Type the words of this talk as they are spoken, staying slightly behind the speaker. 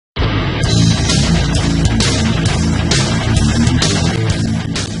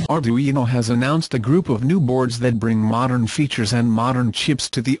Arduino has announced a group of new boards that bring modern features and modern chips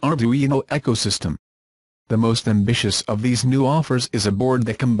to the Arduino ecosystem. The most ambitious of these new offers is a board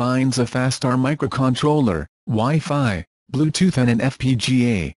that combines a fast ARM microcontroller, Wi-Fi, Bluetooth and an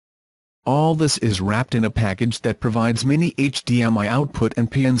FPGA. All this is wrapped in a package that provides Mini HDMI output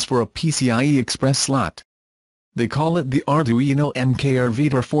and pins for a PCIe-Express slot. They call it the Arduino MKR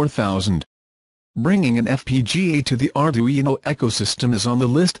Vidor 4000. Bringing an FPGA to the Arduino ecosystem is on the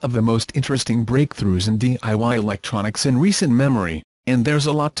list of the most interesting breakthroughs in DIY electronics in recent memory, and there's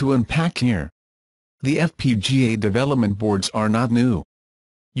a lot to unpack here. The FPGA development boards are not new.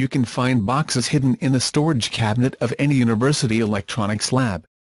 You can find boxes hidden in the storage cabinet of any university electronics lab.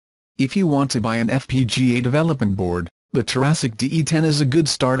 If you want to buy an FPGA development board, the Terasic DE10 is a good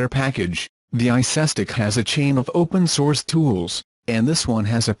starter package. The iCEstick has a chain of open-source tools, and this one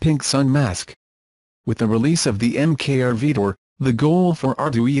has a pink sun mask. With the release of the MKR Vidor, the goal for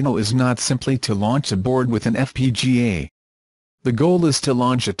Arduino is not simply to launch a board with an FPGA. The goal is to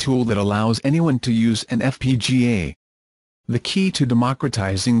launch a tool that allows anyone to use an FPGA. The key to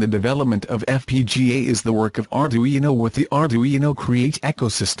democratizing the development of FPGA is the work of Arduino with the Arduino Create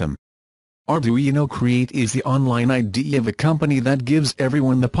ecosystem. Arduino Create is the online IDE of a company that gives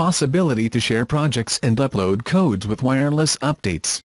everyone the possibility to share projects and upload codes with wireless updates.